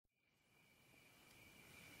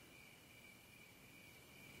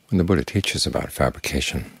When the Buddha teaches about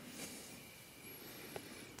fabrication,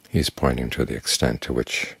 he's pointing to the extent to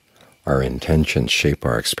which our intentions shape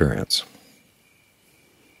our experience.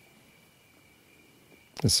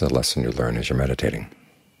 This is a lesson you learn as you're meditating.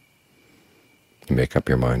 You make up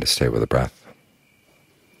your mind to stay with the breath,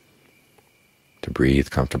 to breathe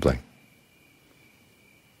comfortably,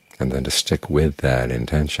 and then to stick with that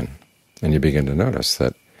intention. And you begin to notice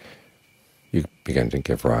that you begin to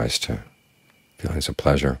give rise to feelings of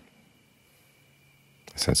pleasure,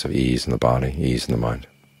 a sense of ease in the body, ease in the mind.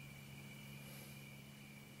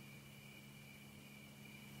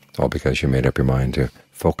 All because you made up your mind to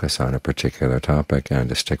focus on a particular topic and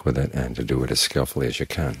to stick with it and to do it as skillfully as you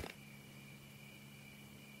can.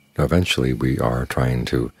 Now, eventually we are trying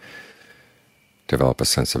to develop a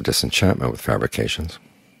sense of disenchantment with fabrications.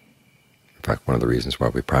 In fact, one of the reasons why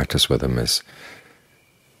we practice with them is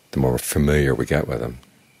the more familiar we get with them,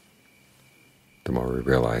 the more we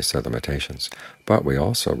realize their limitations. But we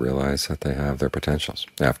also realize that they have their potentials.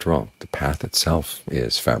 After all, the path itself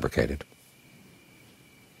is fabricated.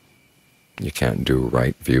 You can't do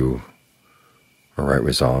right view or right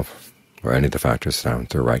resolve or any of the factors down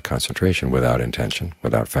through right concentration without intention,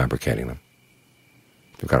 without fabricating them.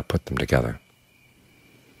 You've got to put them together.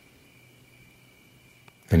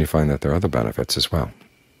 And you find that there are other benefits as well.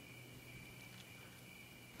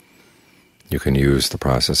 You can use the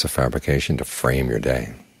process of fabrication to frame your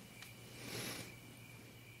day.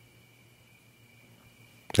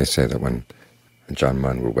 They say that when John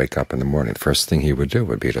Munn would wake up in the morning, the first thing he would do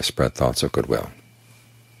would be to spread thoughts of goodwill.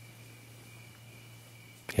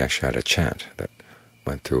 He actually had a chant that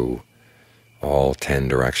went through all 10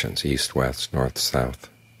 directions: east, west, north, south,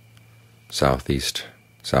 southeast,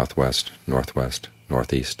 southwest, northwest,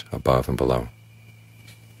 northeast, above and below,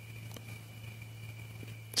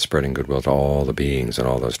 spreading goodwill to all the beings in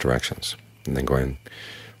all those directions. And then going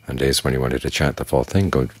on days when he wanted to chant the full thing,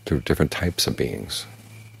 go through different types of beings.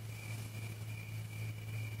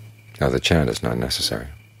 Now, the chant is not necessary,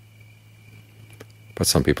 but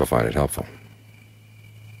some people find it helpful.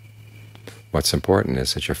 What's important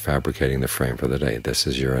is that you're fabricating the frame for the day. This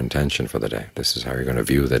is your intention for the day. This is how you're going to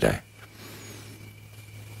view the day.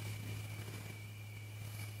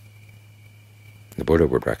 The Buddha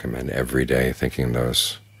would recommend every day thinking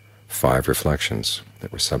those 5 reflections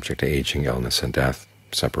that were subject to aging, illness, and death,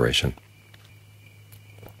 separation,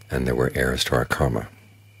 and they were heirs to our karma.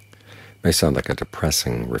 It may sound like a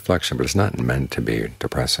depressing reflection, but it's not meant to be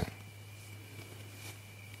depressing.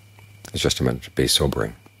 It's just meant to be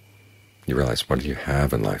sobering. You realize, what do you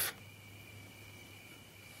have in life?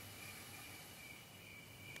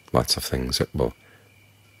 Lots of things that will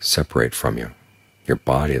separate from you. Your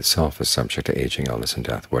body itself is subject to aging, illness, and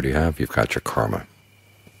death. What do you have? You've got your karma.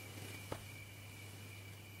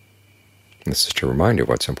 And this is to remind you of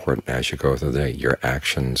what's important as you go through the day. Your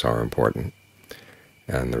actions are important,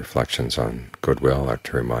 and the reflections on goodwill are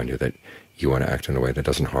to remind you that you want to act in a way that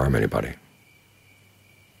doesn't harm anybody,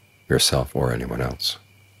 yourself or anyone else.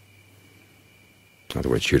 In other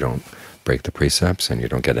words, you don't break the precepts, and you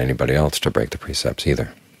don't get anybody else to break the precepts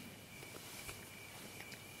either.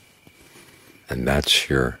 And that's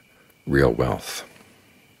your real wealth.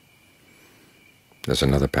 There's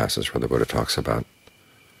another passage where the Buddha talks about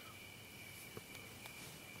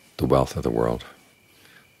the wealth of the world.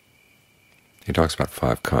 He talks about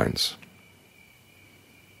 5 kinds.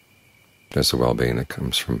 There's the well-being that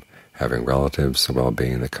comes from having relatives, the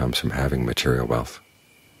well-being that comes from having material wealth.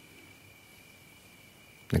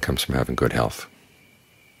 It comes from having good health.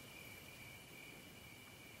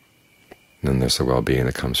 And then there's the well-being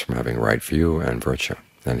that comes from having right view and virtue.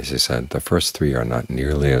 And as he said, the first 3 are not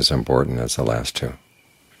nearly as important as the last 2.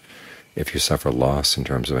 If you suffer loss in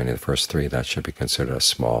terms of any of the first 3, that should be considered a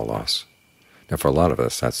small loss. Now, for a lot of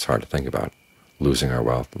us, that's hard to think about, losing our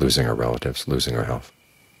wealth, losing our relatives, losing our health.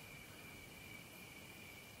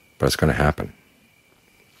 But it's going to happen.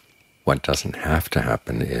 What doesn't have to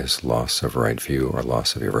happen is loss of right view or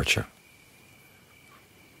loss of your virtue.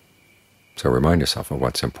 So remind yourself of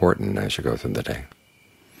what's important as you go through the day.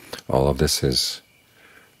 All of this is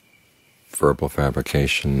verbal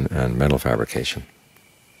fabrication and mental fabrication.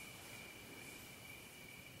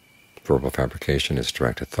 Verbal fabrication is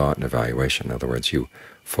directed thought and evaluation. In other words, you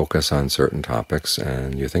focus on certain topics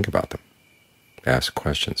and you think about them, ask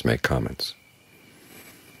questions, make comments.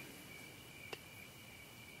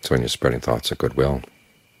 So when you're spreading thoughts of goodwill,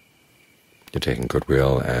 you're taking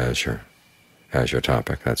goodwill as your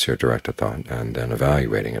topic. That's your directed thought, and then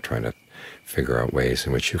evaluating it, trying to figure out ways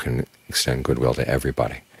in which you can extend goodwill to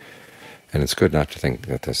everybody. And it's good not to think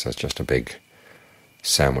that this is just a big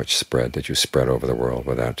sandwich spread that you spread over the world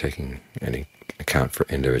without taking any account for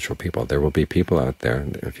individual people. There will be people out there,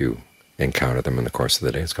 if you encounter them in the course of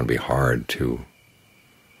the day, it's going to be hard to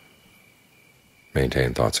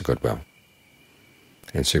maintain thoughts of goodwill.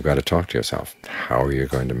 And so you've got to talk to yourself. How are you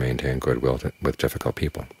going to maintain goodwill with difficult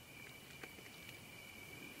people?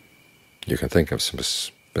 You can think of some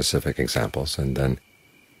specific examples and then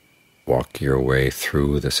walk your way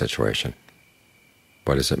through the situation.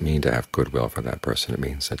 What does it mean to have goodwill for that person? It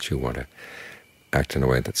means that you want to act in a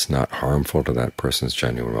way that's not harmful to that person's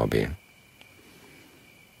genuine well-being,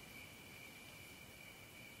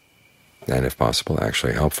 and if possible,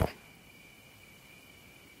 actually helpful.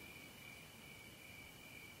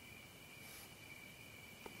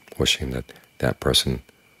 Wishing that that person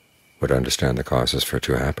would understand the causes for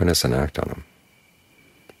true happiness and act on them.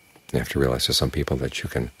 You have to realize there's some people that you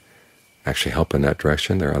can actually help in that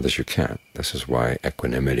direction. There are others you can't. This is why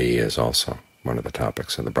equanimity is also one of the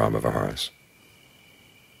topics of the Brahma Viharas.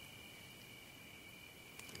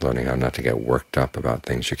 Learning how not to get worked up about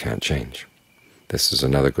things you can't change. This is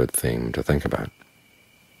another good theme to think about.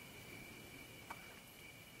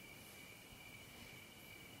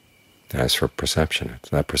 As for perception, it's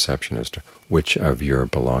that perception as to which of your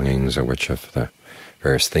belongings or which of the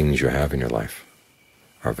various things you have in your life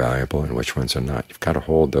are valuable and which ones are not. You've got to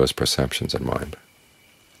hold those perceptions in mind.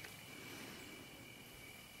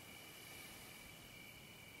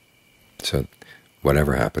 So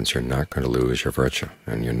whatever happens, you're not going to lose your virtue.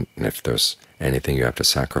 And if there's anything you have to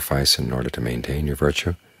sacrifice in order to maintain your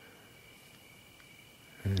virtue,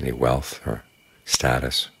 any wealth or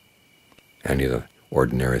status, any of the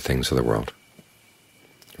ordinary things of the world,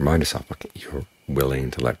 remind yourself, look, you're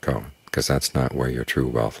willing to let go, because that's not where your true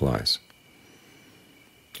wealth lies.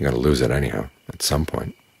 You're going to lose it anyhow at some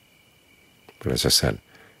point. But as I said,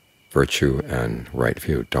 virtue and right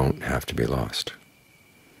view don't have to be lost.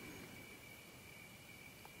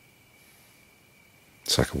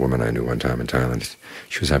 It's like a woman I knew one time in Thailand.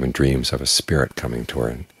 She was having dreams of a spirit coming to her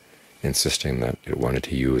and insisting that it wanted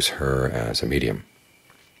to use her as a medium.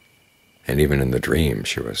 And even in the dream,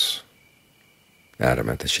 she was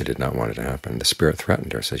adamant that she did not want it to happen. The spirit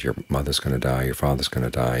threatened her, says, your mother's going to die, your father's going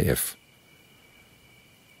to die if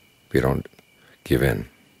you don't give in.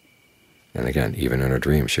 And again, even in her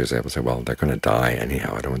dream, she was able to say, well, they're going to die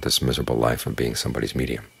anyhow. I don't want this miserable life of being somebody's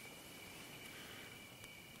medium.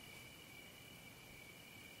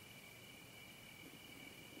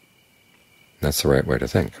 That's the right way to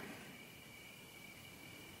think.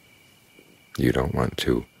 You don't want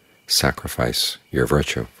to sacrifice your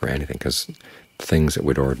virtue for anything, because things that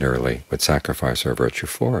would ordinarily sacrifice our virtue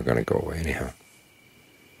for are going to go away anyhow,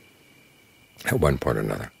 at one point or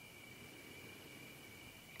another.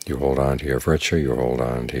 You hold on to your virtue, you hold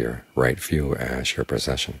on to your right view as your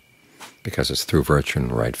possession, because it's through virtue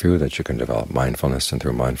and right view that you can develop mindfulness, and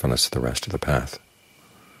through mindfulness the rest of the path.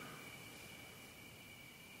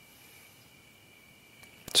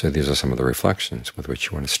 So these are some of the reflections with which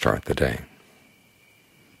you want to start the day.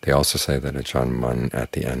 They also say that Ajahn Mun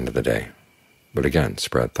at the end of the day. But again,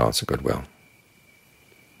 spread thoughts of goodwill.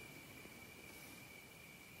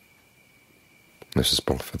 This is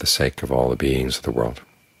both for the sake of all the beings of the world,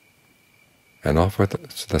 and also for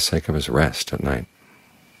the sake of his rest at night.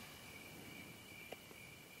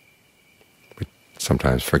 We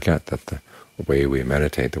sometimes forget that the way we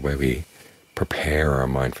meditate, the way we prepare our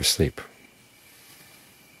mind for sleep,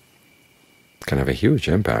 can have a huge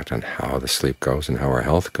impact on how the sleep goes and how our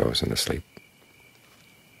health goes in the sleep.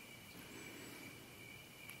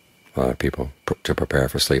 A lot of people, to prepare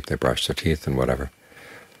for sleep, they brush their teeth and whatever.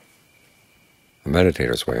 A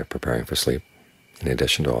meditator's way of preparing for sleep, in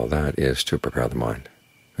addition to all that, is to prepare the mind,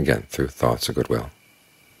 again, through thoughts of goodwill.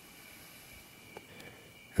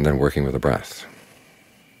 And then working with the breath.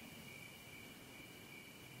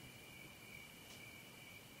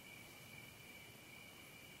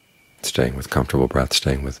 Staying with comfortable breath,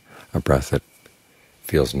 staying with a breath that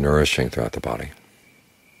feels nourishing throughout the body.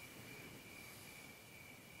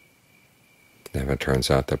 And if it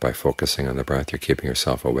turns out that by focusing on the breath you're keeping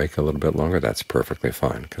yourself awake a little bit longer, that's perfectly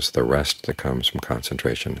fine, because the rest that comes from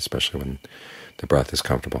concentration, especially when the breath is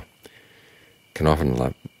comfortable, can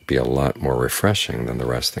often be a lot more refreshing than the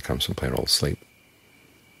rest that comes from plain old sleep.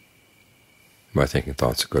 By thinking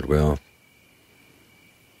thoughts of goodwill,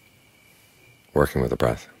 working with the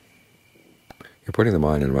breath, you're putting the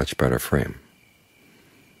mind in a much better frame.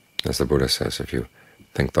 As the Buddha says, if you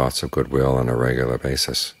think thoughts of goodwill on a regular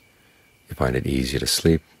basis, you find it easy to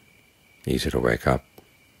sleep, easy to wake up,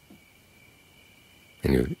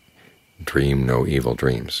 and you dream no evil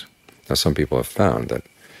dreams. Now, some people have found that,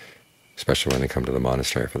 especially when they come to the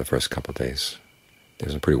monastery for the first couple of days,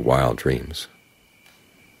 there's some pretty wild dreams.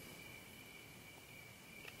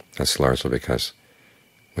 That's largely because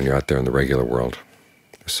when you're out there in the regular world,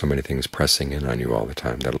 there's so many things pressing in on you all the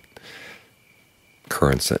time, that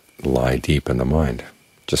currents that lie deep in the mind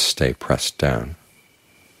just stay pressed down.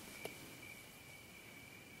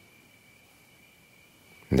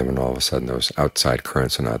 And then when all of a sudden those outside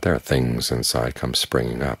currents are not there, things inside come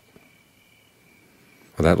springing up.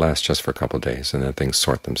 Well, that lasts just for a couple of days, and then things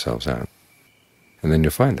sort themselves out. And then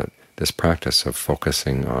you find that this practice of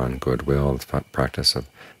focusing on goodwill, the practice of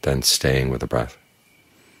then staying with the breath.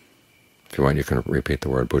 If you want, you can repeat the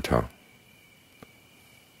word Buddha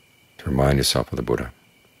to remind yourself of the Buddha.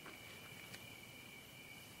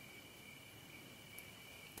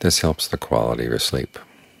 This helps the quality of your sleep.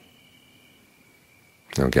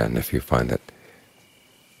 Now again, if you find that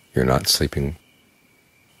you're not sleeping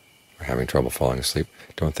or having trouble falling asleep,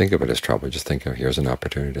 don't think of it as trouble. Just think of, here's an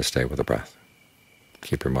opportunity to stay with the breath.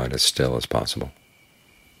 Keep your mind as still as possible.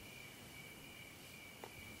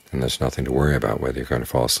 And there's nothing to worry about whether you're going to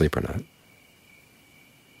fall asleep or not.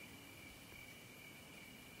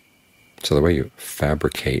 So the way you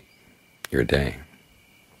fabricate your day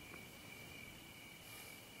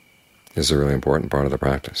is a really important part of the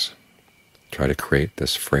practice. Try to create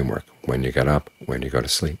this framework when you get up, when you go to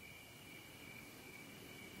sleep.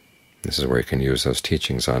 This is where you can use those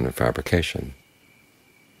teachings on fabrication.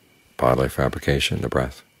 Bodily fabrication, the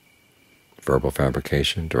breath. Verbal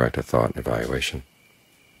fabrication, directed thought and evaluation.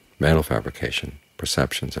 Mental fabrication,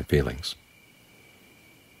 perceptions and feelings.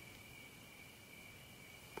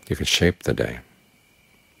 You can shape the day.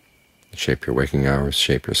 Shape your waking hours,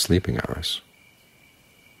 shape your sleeping hours,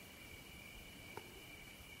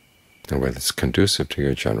 in a way that's conducive to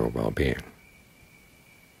your general well-being.